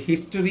ಒಬ್ಬರು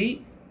ಹಿಸ್ಟರಿ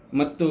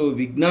ಮತ್ತು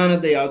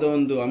ವಿಜ್ಞಾನದ ಯಾವುದೋ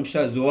ಒಂದು ಅಂಶ,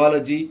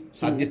 ಝುವಾಲಜಿ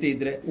ಸಾಧ್ಯತೆ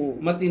ಇದ್ರೆ,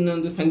 ಮತ್ತೆ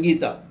ಇನ್ನೊಂದು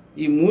ಸಂಗೀತ,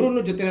 ಈ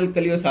ಮೂರನ್ನು ಜೊತೆಯಲ್ಲಿ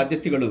ಕಲಿಯೋ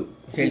ಸಾಧ್ಯತೆಗಳು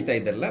ಹೇಳ್ತಾ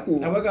ಇದ್ದಾರಲ್ಲ.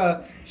 ಅವಾಗ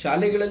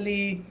ಶಾಲೆಗಳಲ್ಲಿ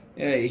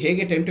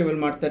ಹೇಗೆ ಟೈಮ್ ಟೇಬಲ್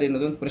ಮಾಡ್ತಾರೆ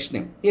ಅನ್ನೋದೊಂದು ಪ್ರಶ್ನೆ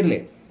ಇರಲಿ.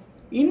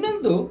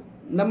 ಇನ್ನೊಂದು,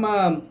 ನಮ್ಮ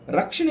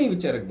ರಕ್ಷಣೆ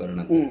ವಿಚಾರಕ್ಕೆ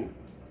ಬರೋಣ.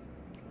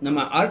 ನಮ್ಮ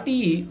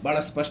RTE ಬಹಳ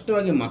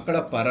ಸ್ಪಷ್ಟವಾಗಿ ಮಕ್ಕಳ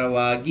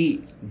ಪರವಾಗಿ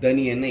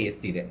ದನಿಯನ್ನು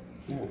ಎತ್ತಿದೆ.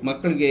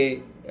 ಮಕ್ಕಳಿಗೆ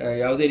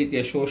ಯಾವುದೇ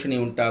ರೀತಿಯ ಶೋಷಣೆ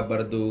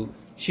ಉಂಟಾಗಬಾರ್ದು,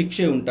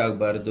 ಶಿಕ್ಷೆ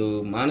ಉಂಟಾಗಬಾರ್ದು,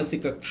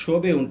 ಮಾನಸಿಕ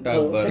ಕ್ಷೋಭೆ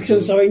ಉಂಟಾಗಬಾರ್ದು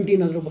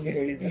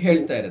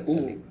ಹೇಳ್ತಾ ಇರುತ್ತೆ.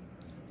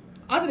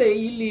 ಆದರೆ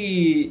ಇಲ್ಲಿ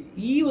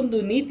ಈ ಒಂದು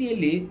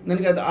ನೀತಿಯಲ್ಲಿ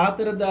ನನಗೆ ಅದು ಆ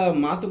ಥರದ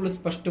ಮಾತುಗಳು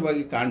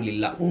ಸ್ಪಷ್ಟವಾಗಿ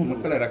ಕಾಣಲಿಲ್ಲ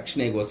ಮಕ್ಕಳ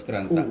ರಕ್ಷಣೆಗೋಸ್ಕರ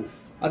ಅಂತ.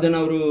 ಅದನ್ನು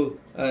ಅವರು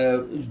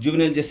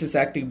ಜುವೆನೈಲ್ ಜಸ್ಟಿಸ್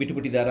ಆಕ್ಟಿಗೆ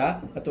ಬಿಟ್ಟುಬಿಟ್ಟಿದ್ದಾರಾ,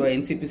 ಅಥವಾ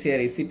NCPCR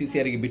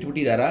SCPCRಗೆ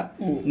ಬಿಟ್ಟುಬಿಟ್ಟಿದ್ದಾರಾ,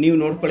 ನೀವು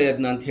ನೋಡ್ಕೊಳ್ಳಿ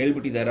ಅದನ್ನ ಅಂತ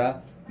ಹೇಳ್ಬಿಟ್ಟಿದ್ದಾರಾ?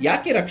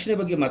 ಯಾಕೆ ರಕ್ಷಣೆ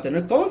ಬಗ್ಗೆ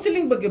ಮಾತಾಡೋಣ,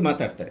 ಕೌನ್ಸಿಲಿಂಗ್ ಬಗ್ಗೆ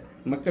ಮಾತಾಡ್ತಾರೆ.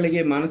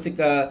 ಮಕ್ಕಳಿಗೆ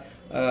ಮಾನಸಿಕ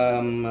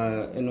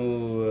ಏನು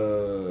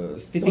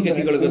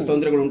ಸ್ಥಿತಿಗತಿಗಳು,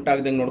 ತೊಂದರೆಗಳು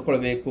ಉಂಟಾಗದಂಗೆ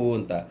ನೋಡ್ಕೊಳ್ಬೇಕು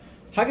ಅಂತ.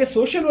 ಹಾಗೆ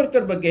ಸೋಷಿಯಲ್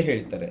ವರ್ಕರ್ ಬಗ್ಗೆ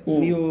ಹೇಳ್ತಾರೆ,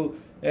 ನೀವು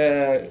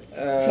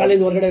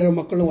ಶಾಲೆಯಿಂದ ಹೊರಗಡೆ ಇರೋ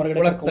ಮಕ್ಕಳು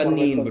ಒಳಗೆ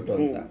ತನ್ನಿ ಅಂದ್ಬಿಟ್ಟು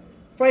ಅಂತ.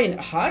 ಫೈನ್.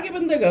 ಹಾಗೆ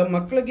ಬಂದಾಗ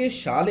ಮಕ್ಕಳಿಗೆ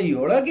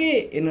ಶಾಲೆಯೊಳಗೆ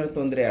ಏನಾದ್ರು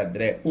ತೊಂದರೆ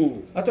ಆದ್ರೆ,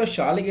 ಅಥವಾ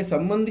ಶಾಲೆಗೆ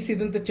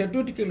ಸಂಬಂಧಿಸಿದಂತ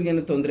ಚಟುವಟಿಕೆಗಳಿಗೆ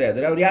ಏನೋ ತೊಂದರೆ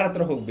ಆದ್ರೆ ಅವ್ರು ಯಾರ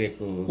ಹತ್ರ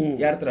ಹೋಗ್ಬೇಕು,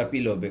 ಯಾರ ಹತ್ರ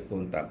ಅಪೀಲ್ ಹೋಗ್ಬೇಕು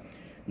ಅಂತ.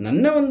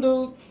 ನನ್ನ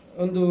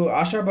ಒಂದು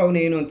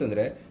ಆಶಾಭಾವನೆ ಏನು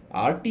ಅಂತಂದ್ರೆ,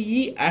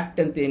 RTE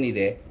ಆಕ್ಟ್ ಅಂತ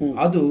ಏನಿದೆ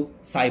ಅದು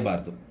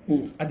ಸಾಯ್ಬಾರ್ದು,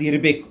 ಅದು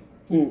ಇರಬೇಕು.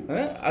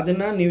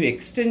 ಅದನ್ನ ನೀವು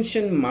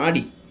ಎಕ್ಸ್ಟೆನ್ಷನ್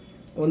ಮಾಡಿ,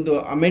 ಒಂದು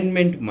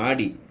ಅಮೆಂಡ್ಮೆಂಟ್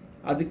ಮಾಡಿ,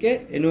 ಅದಕ್ಕೆ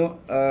ಏನು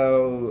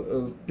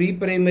ಪ್ರೀ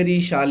ಪ್ರೈಮರಿ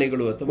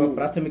ಶಾಲೆಗಳು ಅಥವಾ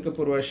ಪ್ರಾಥಮಿಕ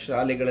ಪೂರ್ವ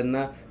ಶಾಲೆಗಳನ್ನ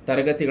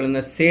ತರಗತಿಗಳನ್ನ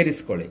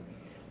ಸೇರಿಸ್ಕೊಳ್ಳಿ.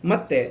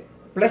 ಮತ್ತೆ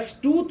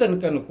 +2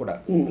 ತನಕನೂ ಕೂಡ,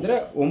 ಅಂದ್ರೆ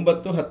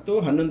 9, 10,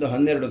 11,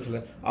 12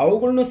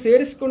 ಅವುಗಳನ್ನು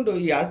ಸೇರಿಸ್ಕೊಂಡು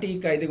ಈ RTE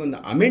ಕಾಯ್ದೆಗೆ ಒಂದು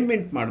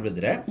ಅಮೆಂಡ್ಮೆಂಟ್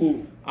ಮಾಡಿದ್ರೆ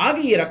ಆಗ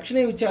ಈ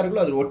ರಕ್ಷಣೆ ವಿಚಾರಗಳು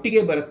ಅದ್ರ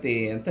ಒಟ್ಟಿಗೆ ಬರುತ್ತೆ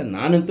ಅಂತ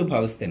ನಾನಂತೂ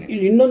ಭಾವಿಸ್ತೇನೆ.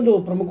 ಇಲ್ಲಿ ಇನ್ನೊಂದು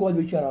ಪ್ರಮುಖವಾದ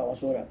ವಿಚಾರ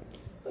ವಾಸವರ,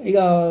 ಈಗ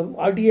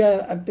RTE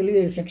ಆಕ್ಟ್ ಅಲ್ಲಿ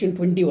ಸೆಕ್ಷನ್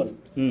 21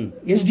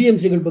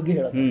 SDMCಗಳ ಬಗ್ಗೆ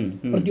ಹೇಳುತ್ತೆ.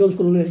 ಪ್ರತಿಯೊಂದು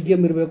ಸ್ಕೂಲ್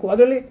SDM ಇರಬೇಕು.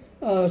 ಅದರಲ್ಲಿ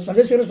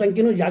ಸದಸ್ಯರ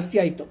ಸಂಖ್ಯೆನೂ ಜಾಸ್ತಿ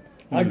ಆಯಿತು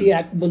RTE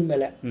ಆಕ್ಟ್ ಬಂದ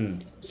ಮೇಲೆ.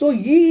 ಸೊ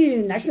ಈ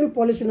ನ್ಯಾಷನಲ್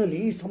ಪಾಲಿಸಿನಲ್ಲಿ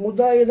ಈ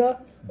ಸಮುದಾಯದ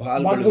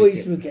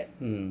ಭಾಗವಹಿಸುವಿಕೆ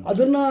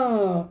ಅದನ್ನ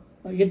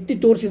ಎತ್ತಿ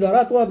ತೋರಿಸಿದಾರ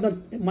ಅಥವಾ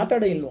ಅದನ್ನ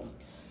ಮಾತಾಡೇ ಇಲ್ವಾ?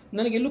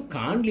 ನನಗೆಲ್ಲೂ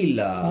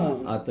ಕಾಣಲಿಲ್ಲ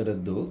ಆ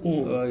ಥರದ್ದು.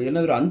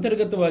 ಏನಾದರೂ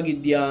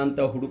ಅಂತರ್ಗತವಾಗಿದ್ಯಾ ಅಂತ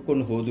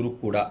ಹುಡುಕೊಂಡು ಹೋದ್ರು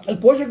ಕೂಡ ಅಲ್ಲಿ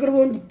ಪೋಷಕರದು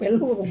ಒಂದು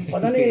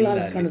ಪದನೇ ಇಲ್ಲ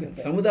ಅಂತ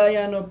ಕಾಣುತ್ತೆ. ಸಮುದಾಯ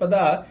ಅನ್ನೋ ಪದ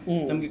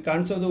ನಮ್ಗೆ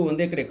ಕಾಣಿಸೋದು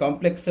ಒಂದೇ ಕಡೆ,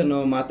 ಕಾಂಪ್ಲೆಕ್ಸ್ ಅನ್ನೋ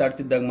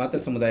ಮಾತಾಡ್ತಿದ್ದಾಗ ಮಾತ್ರ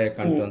ಸಮುದಾಯ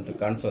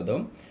ಕಾಣಿಸೋದು.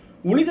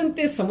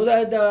 ಉಳಿದಂತೆ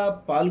ಸಮುದಾಯದ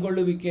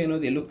ಪಾಲ್ಗೊಳ್ಳುವಿಕೆ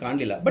ಅನ್ನೋದು ಎಲ್ಲೂ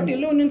ಕಾಣಲಿಲ್ಲ. ಬಟ್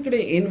ಎಲ್ಲೋ ಒಂದೊಂದ್ ಕಡೆ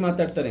ಏನ್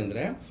ಮಾತಾಡ್ತಾರೆ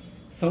ಅಂದ್ರೆ,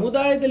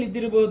 ಸಮುದಾಯದಲ್ಲಿ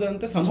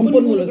ಇದ್ದಿರಬಹುದಂತ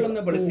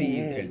ಸಂಪನ್ಮೂಲಗಳನ್ನ ಬಳಸಿ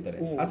ಅಂತ ಹೇಳ್ತಾರೆ.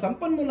 ಆ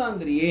ಸಂಪನ್ಮೂಲ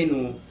ಅಂದ್ರೆ ಏನು?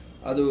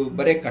 ಅದು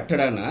ಬರೇ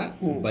ಕಟ್ಟಡನ,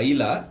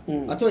 ಬೈಲ,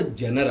 ಅಥವಾ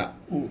ಜನರ?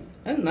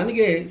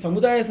 ನನಗೆ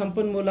ಸಮುದಾಯ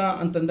ಸಂಪನ್ಮೂಲ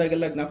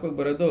ಅಂತಂದಾಗೆಲ್ಲ ಜ್ಞಾಪಕ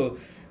ಬರೋದು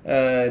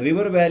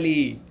ರಿವರ್ ವ್ಯಾಲಿ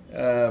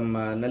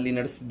ನಲ್ಲಿ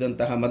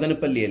ನಡೆಸಿದಂತಹ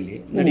ಮದನಪಲ್ಲಿಯಲ್ಲಿ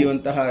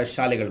ನಡೆಯುವಂತಹ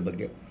ಶಾಲೆಗಳ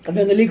ಬಗ್ಗೆ.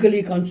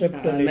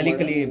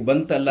 ನಲಿಕಲಿ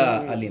ಬಂತಲ್ಲ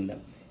ಅಲ್ಲಿಂದ.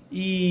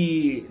 ಈ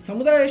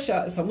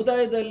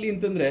ಸಮುದಾಯದಲ್ಲಿ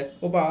ಅಂತಂದ್ರೆ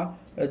ಒಬ್ಬ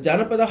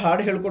ಜಾನಪದ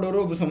ಹಾಡು ಹೇಳ್ಕೊಡೋರು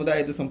ಒಬ್ಬ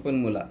ಸಮುದಾಯದ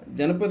ಸಂಪನ್ಮೂಲ,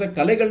 ಜನಪದ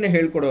ಕಲೆಗಳನ್ನ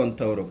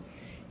ಹೇಳ್ಕೊಡೋವಂಥವ್ರು,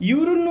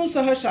 ಇವರನ್ನೂ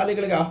ಸಹ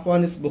ಶಾಲೆಗಳಿಗೆ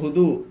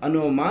ಆಹ್ವಾನಿಸಬಹುದು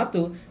ಅನ್ನೋ ಮಾತು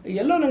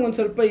ಎಲ್ಲೋ ನಂಗೊಂದು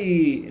ಸ್ವಲ್ಪ ಈ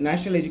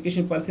ನ್ಯಾಷನಲ್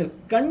ಎಜುಕೇಶನ್ ಪಾಲಿಸಿಯಲ್ಲಿ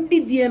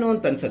ಕಂಡಿದ್ಯೇನೋ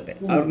ಅಂತ ಅನ್ಸುತ್ತೆ.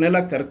 ಅವ್ರನ್ನೆಲ್ಲ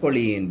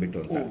ಕರ್ಕೊಳ್ಳಿ ಏನ್ಬಿಟ್ಟು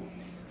ಅಂತ.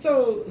 ಸೊ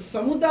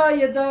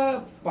ಸಮುದಾಯದ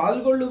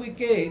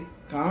ಪಾಲ್ಗೊಳ್ಳುವಿಕೆ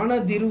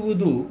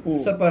ಕಾಣದಿರುವುದು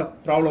ಸ್ವಲ್ಪ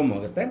ಪ್ರಾಬ್ಲಮ್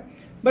ಆಗುತ್ತೆ.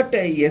 ಬಟ್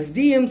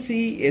SDMC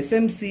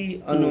SMC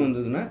ಅನ್ನೋ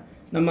ಒಂದನ್ನ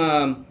ನಮ್ಮ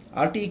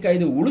RTE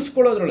ಕಾಯ್ದೆ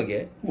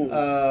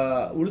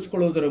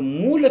ಉಳಿಸ್ಕೊಳ್ಳೋದರ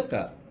ಮೂಲಕ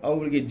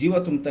ಅವರಿಗೆ ಜೀವ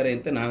ತುಂಬುತ್ತಾರೆ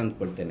ಅಂತ ನಾನು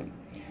ಅಂದ್ಕೊಳ್ತೇನೆ.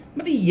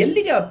 ಮತ್ತೆ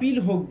ಎಲ್ಲಿಗೆ ಅಪೀಲ್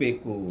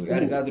ಹೋಗಬೇಕು,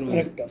 ಯಾರಿಗಾದ್ರೂ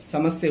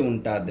ಸಮಸ್ಯೆ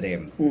ಉಂಟಾದ್ರೆ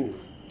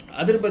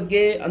ಅದ್ರ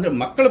ಬಗ್ಗೆ, ಅಂದ್ರೆ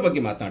ಮಕ್ಕಳ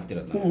ಬಗ್ಗೆ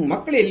ಮಾತನಾಡ್ತಿರೋದು.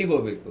 ಮಕ್ಕಳು ಎಲ್ಲಿಗೆ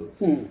ಹೋಗ್ಬೇಕು,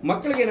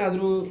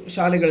 ಮಕ್ಕಳಿಗೇನಾದ್ರೂ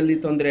ಶಾಲೆಗಳಲ್ಲಿ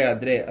ತೊಂದರೆ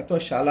ಆದ್ರೆ ಅಥವಾ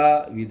ಶಾಲಾ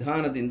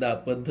ವಿಧಾನದಿಂದ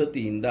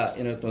ಪದ್ಧತಿಯಿಂದ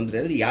ಏನಾದ್ರು ತೊಂದರೆ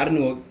ಆದ್ರೆ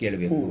ಯಾರನ್ನು ಹೋಗಿ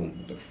ಕೇಳಬೇಕು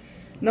ಅಂತ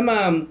ನಮ್ಮ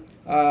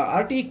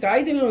RTE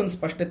ಕಾಯ್ದೆನಲ್ಲಿ ಒಂದು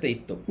ಸ್ಪಷ್ಟತೆ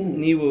ಇತ್ತು.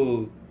 ನೀವು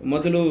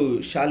ಮೊದಲು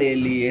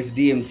ಶಾಲೆಯಲ್ಲಿ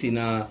SDMCನ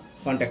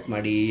ಕಾಂಟ್ಯಾಕ್ಟ್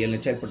ಮಾಡಿ, ಎಲ್ಲ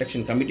ಚೈಲ್ಡ್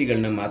ಪ್ರೊಟೆಕ್ಷನ್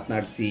ಕಮಿಟಿಗಳನ್ನ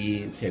ಮಾತನಾಡಿಸಿ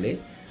ಅಂಥೇಳಿ.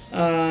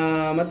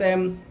 ಮತ್ತೆ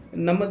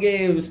ನಮಗೆ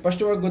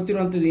ಸ್ಪಷ್ಟವಾಗಿ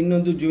ಗೊತ್ತಿರುವಂಥದ್ದು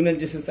ಇನ್ನೊಂದು ಜೂನಿಯರ್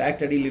ಜಸ್ಟಿಸ್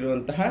ಆಕ್ಟ್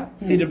ಅಡಿಯಲ್ಲಿರುವಂತಹ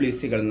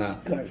CWCಗಳನ್ನ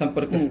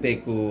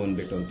ಸಂಪರ್ಕಿಸಬೇಕು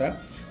ಅಂದ್ಬಿಟ್ಟು ಅಂತ.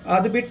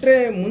 ಅದು ಬಿಟ್ಟರೆ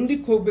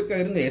ಮುಂದಕ್ಕೆ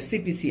ಹೋಗ್ಬೇಕಾಗಿರೋ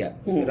SCPCR,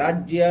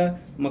 ರಾಜ್ಯ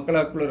ಮಕ್ಕಳ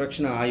ಹಕ್ಕುಗಳ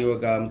ರಕ್ಷಣಾ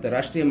ಆಯೋಗ ಮತ್ತೆ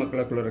ರಾಷ್ಟ್ರೀಯ ಮಕ್ಕಳ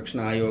ಹಕ್ಕುಗಳ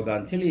ರಕ್ಷಣಾ ಆಯೋಗ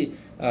ಅಂಥೇಳಿ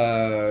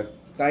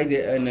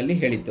ಕಾಯ್ದೆನಲ್ಲಿ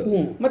ಹೇಳಿತ್ತು.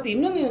 ಮತ್ತೆ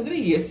ಇನ್ನೊಂದು ಏನಂದ್ರೆ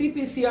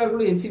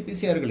SCPCRಗಳು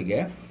NCPCRಗಳಿಗೆ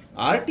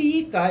RTE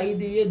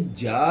ಕಾಯ್ದೆಯ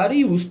ಜಾರಿ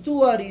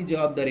ಉಸ್ತುವಾರಿ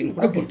ಜವಾಬ್ದಾರಿಯನ್ನು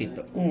ಕೂಡ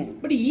ಕೊಟ್ಟಿತ್ತು.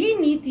 ಬಟ್ ಈ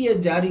ನೀತಿಯ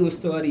ಜಾರಿ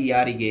ಉಸ್ತುವಾರಿ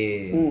ಯಾರಿಗೆ,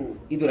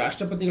 ಇದು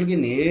ರಾಷ್ಟ್ರಪತಿಗಳಿಗೆ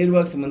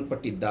ನೇರವಾಗಿ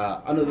ಸಂಬಂಧಪಟ್ಟಿದ್ದ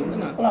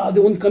ಅನ್ನೋದನ್ನ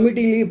ಅದು ಒಂದು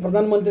ಕಮಿಟಿಲಿ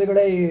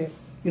ಪ್ರಧಾನಮಂತ್ರಿಗಳೇ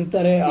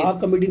ಇರ್ತಾರೆ, ಆ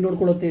ಕಮಿಟಿ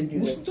ನೋಡ್ಕೊಳ್ಳುತ್ತೆ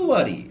ಅಂತ.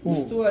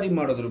 ಉಸ್ತುವಾರಿ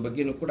ಮಾಡೋದ್ರ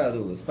ಬಗ್ಗೆನೂ ಕೂಡ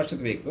ಅದು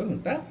ಸ್ಪಷ್ಟತೆ ಬೇಕು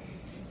ಅಂತ.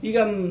 ಈಗ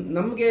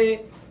ನಮಗೆ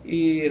ಈ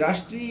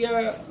ರಾಷ್ಟ್ರೀಯ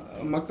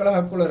ಮಕ್ಕಳ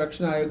ಹಕ್ಕುಗಳ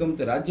ರಕ್ಷಣಾ ಆಯೋಗ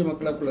ಮತ್ತು ರಾಜ್ಯ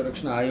ಮಕ್ಕಳ ಹಕ್ಕುಗಳ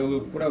ರಕ್ಷಣಾ ಆಯೋಗ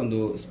ಕೂಡ ಒಂದು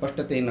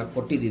ಸ್ಪಷ್ಟತೆಯನ್ನು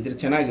ಕೊಟ್ಟಿದ್ದಿದ್ರೆ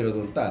ಚೆನ್ನಾಗಿರೋದು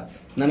ಅಂತ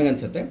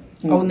ನನಗನ್ಸುತ್ತೆ.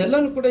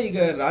 ಅವನ್ನೆಲ್ಲನೂ ಕೂಡ ಈಗ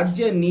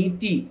ರಾಜ್ಯ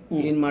ನೀತಿ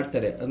ಏನ್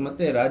ಮಾಡ್ತಾರೆ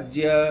ಮತ್ತೆ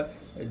ರಾಜ್ಯ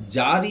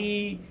ಜಾರಿ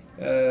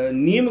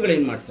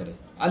ನಿಯಮಗಳೇನ್ ಮಾಡ್ತಾರೆ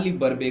ಅಲ್ಲಿಗೆ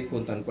ಬರಬೇಕು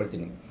ಅಂತ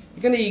ಅನ್ಕೊಳ್ತೀನಿ.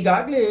 ಯಾಕಂದ್ರೆ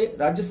ಈಗಾಗಲೇ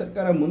ರಾಜ್ಯ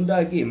ಸರ್ಕಾರ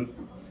ಮುಂದಾಗಿ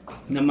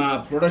ನಮ್ಮ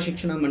ಪ್ರೌಢ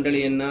ಶಿಕ್ಷಣ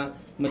ಮಂಡಳಿಯನ್ನ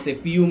ಮತ್ತೆ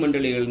PU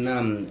ಮಂಡಳಿಗಳನ್ನ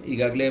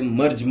ಈಗಾಗಲೇ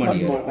ಮರ್ಜ್ ಮಾಡಿ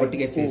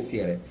ಒಟ್ಟಿಗೆ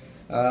ಸೇರಿಸಿದ್ದಾರೆ.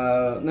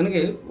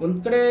 ನನಗೆ ಒಂದ್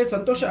ಕಡೆ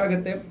ಸಂತೋಷ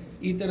ಆಗತ್ತೆ,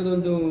 ಈ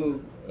ಥರದೊಂದು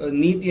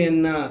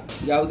ನೀತಿಯನ್ನ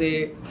ಯಾವುದೇ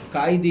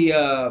ಕಾಯ್ದೆಯ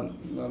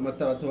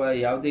ಅಥವಾ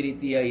ಯಾವುದೇ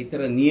ರೀತಿಯ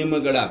ಇತರ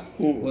ನಿಯಮಗಳ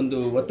ಒಂದು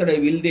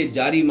ಒತ್ತಡವಿಲ್ಲದೆ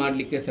ಜಾರಿ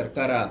ಮಾಡಲಿಕ್ಕೆ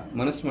ಸರ್ಕಾರ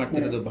ಮನಸ್ಸು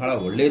ಮಾಡ್ತಿರೋದು ಬಹಳ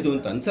ಒಳ್ಳೆಯದು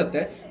ಅಂತ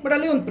ಅನ್ಸತ್ತೆ. ಬಟ್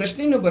ಅಲ್ಲಿ ಒಂದು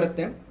ಪ್ರಶ್ನೆನೂ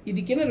ಬರುತ್ತೆ,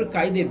 ಇದಕ್ಕೇನಾದ್ರು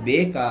ಕಾಯ್ದೆ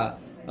ಬೇಕಾ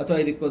ಅಥವಾ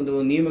ಇದಕ್ಕೊಂದು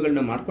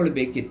ನಿಯಮಗಳನ್ನ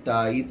ಮಾಡ್ಕೊಳ್ಬೇಕಿತ್ತಾ,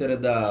 ಈ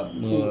ತರದ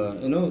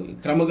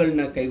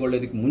ಕ್ರಮಗಳನ್ನ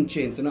ಕೈಗೊಳ್ಳೋದಕ್ಕೆ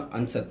ಮುಂಚೆ ಅಂತ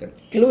ಅನ್ಸತ್ತೆ.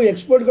 ಕೆಲವು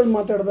ಎಕ್ಸ್ಪರ್ಟ್ಗಳು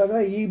ಮಾತಾಡಿದಾಗ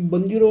ಈ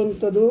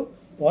ಬಂದಿರುವಂಥದ್ದು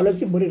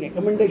ಪಾಲಿಸಿ ಬರೀ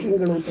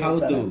ರೆಕಮೆಂಡೇಶನ್ಗಳು ಅಂತ.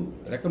 ಹೌದು,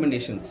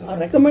 ರೆಕಮೆಂಡೇಶನ್ಸ್. ಆ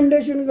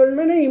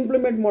ರೆಕಮೆಂಡೇಶನ್ಗಳನ್ನೇ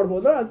ಇಂಪ್ಲಿಮೆಂಟ್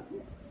ಮಾಡ್ಬೋದಾ,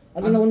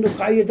 ಅದನ್ನ ಒಂದು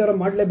ಕಾಯ್ದೆ ತರ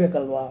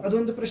ಮಾಡ್ಲೇಬೇಕಲ್ವಾ?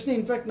 ಅದೊಂದು ಪ್ರಶ್ನೆ.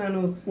 ಇನ್ಫ್ಯಾಕ್ಟ್ ನಾನು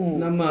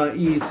ನಮ್ಮ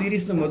ಈ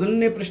ಸೀರೀಸ್ ನ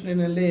ಮೊದಲನೇ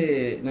ಪ್ರಶ್ನೆನಲ್ಲೇ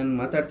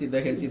ನಾನು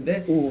ಹೇಳ್ತಿದ್ದೆ,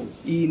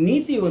 ಈ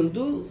ನೀತಿ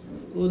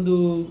ಒಂದು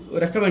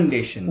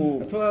ರೆಕಮೆಂಡೇಶನ್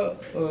ಅಥವಾ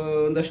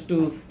ಒಂದಷ್ಟು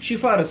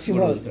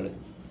ಶಿಫಾರಸುಗಳು ಅಂತ ಹೇಳಿ.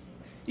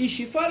 ಈ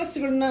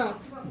ಶಿಫಾರಸುಗಳನ್ನ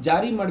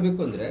ಜಾರಿ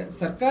ಮಾಡಬೇಕು ಅಂದ್ರೆ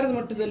ಸರ್ಕಾರದ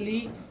ಮಟ್ಟದಲ್ಲಿ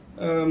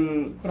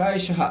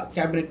ಪ್ರಾಯಶಃ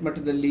ಕ್ಯಾಬಿನೆಟ್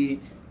ಮಟ್ಟದಲ್ಲಿ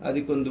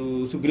ಅದಕ್ಕೊಂದು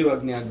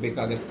ಸುಗ್ರೀವಾಜ್ಞೆ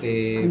ಆಗಬೇಕಾಗತ್ತೆ,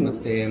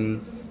 ಮತ್ತೆ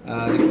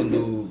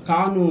ಅದಕ್ಕೊಂದು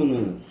ಕಾನೂನು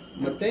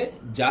ಮತ್ತೆ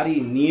ಜಾರಿ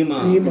ನಿಯಮ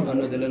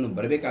ಅನ್ನೋದೆಲ್ಲ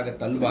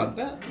ಬರಬೇಕಾಗತ್ತಲ್ವಾ ಅಂತ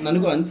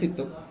ನನಗೂ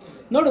ಅನಿಸಿತ್ತು.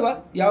 ನೋಡುವ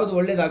ಯಾವುದು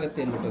ಒಳ್ಳೇದಾಗತ್ತೆ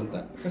ಅಂದ್ಬಿಟ್ಟು ಅಂತ.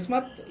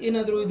 ಅಕಸ್ಮಾತ್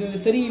ಏನಾದರೂ ಇದು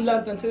ಸರಿ ಇಲ್ಲ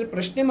ಅಂತ ಅನ್ಸಿದ್ರೆ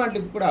ಪ್ರಶ್ನೆ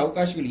ಮಾಡ್ಲಿಕ್ಕೆ ಕೂಡ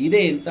ಅವಕಾಶಗಳು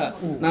ಇದೆ ಅಂತ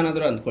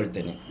ನಾನಾದರೂ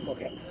ಅಂದ್ಕೊಳ್ತೇನೆ.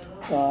 ಓಕೆ,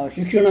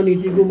 ಶಿಕ್ಷಣ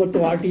ನೀತಿಗೂ ಮತ್ತು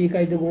RTE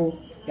ಕಾಯ್ದೆಗೂ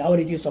ಯಾವ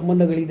ರೀತಿಯ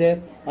ಸಂಬಂಧಗಳಿದೆ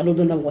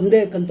ಅನ್ನೋದು ನಾವು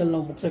ಒಂದೇ ಕಂತಲ್ಲಿ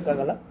ನಾವು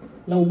ಮುಗಿಸೋಕ್ಕಾಗಲ್ಲ.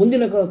 ನಾವು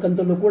ಮುಂದಿನ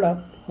ಕಂತಲ್ಲೂ ಕೂಡ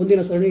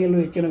ಮುಂದಿನ ಸರಣಿಯಲ್ಲೂ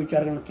ಹೆಚ್ಚಿನ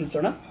ವಿಚಾರಗಳನ್ನು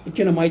ತಿಳಿಸೋಣ.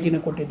 ಹೆಚ್ಚಿನ ಮಾಹಿತಿನ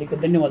ಕೊಟ್ಟಿದ್ದಕ್ಕೆ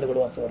ಧನ್ಯವಾದಗಳು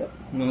ವಾಸು ಅವರೇ.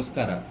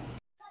 ನಮಸ್ಕಾರ.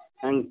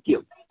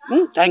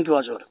 ಥ್ಯಾಂಕ್ ಯು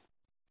ವಾಸು ಅವರೇ.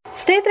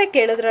 ಸ್ನೇಹಿತರೆ,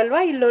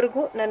 ಕೇಳಿದ್ರಲ್ವಾ,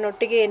 ಇಲ್ಲವರೆಗೂ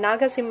ನನ್ನೊಟ್ಟಿಗೆ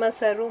ನಾಗಸಿಂಹ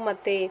ಸರ್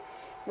ಮತ್ತೆ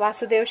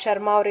ವಾಸುದೇವ್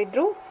ಶರ್ಮಾ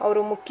ಅವರಿದ್ರು.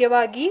 ಅವರು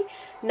ಮುಖ್ಯವಾಗಿ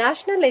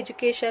ನ್ಯಾಷನಲ್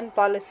ಎಜುಕೇಶನ್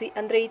ಪಾಲಿಸಿ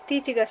ಅಂದ್ರೆ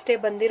ಇತ್ತೀಚೆಗಷ್ಟೇ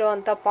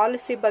ಬಂದಿರುವಂತ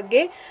ಪಾಲಿಸಿ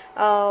ಬಗ್ಗೆ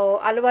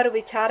ಹಲವಾರು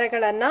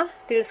ವಿಚಾರಗಳನ್ನ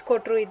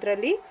ತಿಳಿಸ್ಕೊಟ್ರು.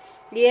 ಇದರಲ್ಲಿ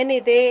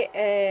ಏನಿದೆ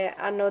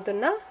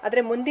ಅನ್ನೋದನ್ನ,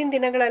 ಆದ್ರೆ ಮುಂದಿನ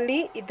ದಿನಗಳಲ್ಲಿ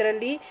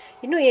ಇದರಲ್ಲಿ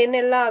ಇನ್ನು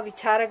ಏನೆಲ್ಲ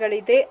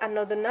ವಿಚಾರಗಳಿದೆ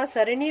ಅನ್ನೋದನ್ನ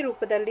ಸರಣಿ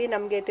ರೂಪದಲ್ಲಿ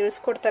ನಮ್ಗೆ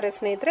ತಿಳಿಸ್ಕೊಡ್ತಾರೆ.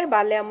 ಸ್ನೇಹಿತರೆ,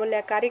 ಬಾಲ್ಯ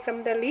ಅಮೂಲ್ಯ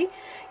ಕಾರ್ಯಕ್ರಮದಲ್ಲಿ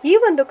ಈ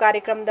ಒಂದು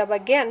ಕಾರ್ಯಕ್ರಮದ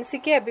ಬಗ್ಗೆ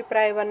ಅನಿಸಿಕೆ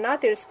ಅಭಿಪ್ರಾಯವನ್ನ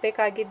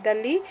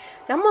ತಿಳಿಸ್ಬೇಕಾಗಿದ್ದಲ್ಲಿ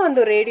ನಮ್ಮ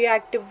ಒಂದು ರೇಡಿಯೋ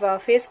ಆಕ್ಟಿವ್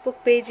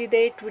ಫೇಸ್ಬುಕ್ ಪೇಜ್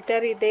ಇದೆ,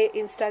 ಟ್ವಿಟರ್ ಇದೆ,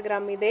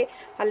 ಇನ್ಸ್ಟಾಗ್ರಾಮ್ ಇದೆ,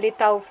 ಅಲ್ಲಿ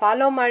ತಾವು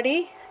ಫಾಲೋ ಮಾಡಿ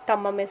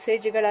ತಮ್ಮ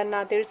ಮೆಸೇಜ್ಗಳನ್ನ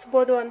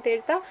ತಿಳಿಸಬಹುದು ಅಂತ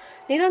ಹೇಳ್ತಾ,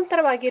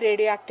 ನಿರಂತರವಾಗಿ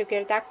ರೇಡಿಯೋ ಆಕ್ಟಿವ್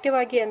ಕೇಳ್ತಾ ಆಕ್ಟಿವ್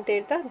ಆಗಿ ಅಂತ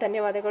ಹೇಳ್ತಾ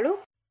ಧನ್ಯವಾದಗಳು.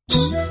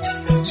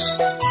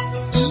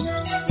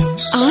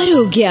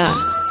 ಆರೋಗ್ಯ,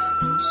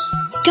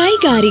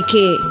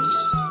 ಕೈಗಾರಿಕೆ,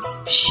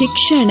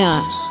 ಶಿಕ್ಷಣ,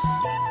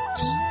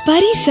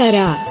 ಪರಿಸರ,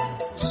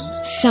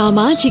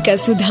 ಸಾಮಾಜಿಕ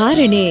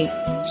ಸುಧಾರಣೆ,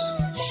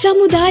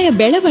 ಸಮುದಾಯ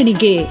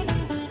ಬೆಳವಣಿಗೆ,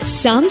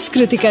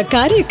 ಸಾಂಸ್ಕೃತಿಕ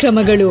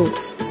ಕಾರ್ಯಕ್ರಮಗಳು,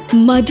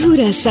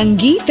 ಮಧುರ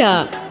ಸಂಗೀತ,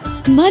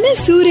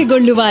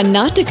 ಮನಸೂರೆಗೊಳ್ಳುವ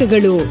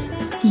ನಾಟಕಗಳು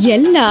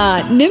ಎಲ್ಲ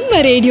ನಿಮ್ಮ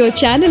ರೇಡಿಯೋ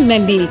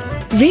ಚಾನೆಲ್ನಲ್ಲಿ.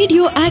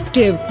 Radio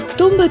active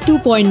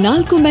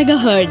 90.4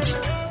 megahertz.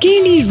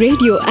 ಕೇಳಿ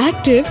ರೇಡಿಯೋ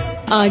ಆಕ್ಟಿವ್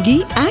ಆಗಿ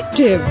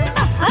ಆಕ್ಟಿವ್.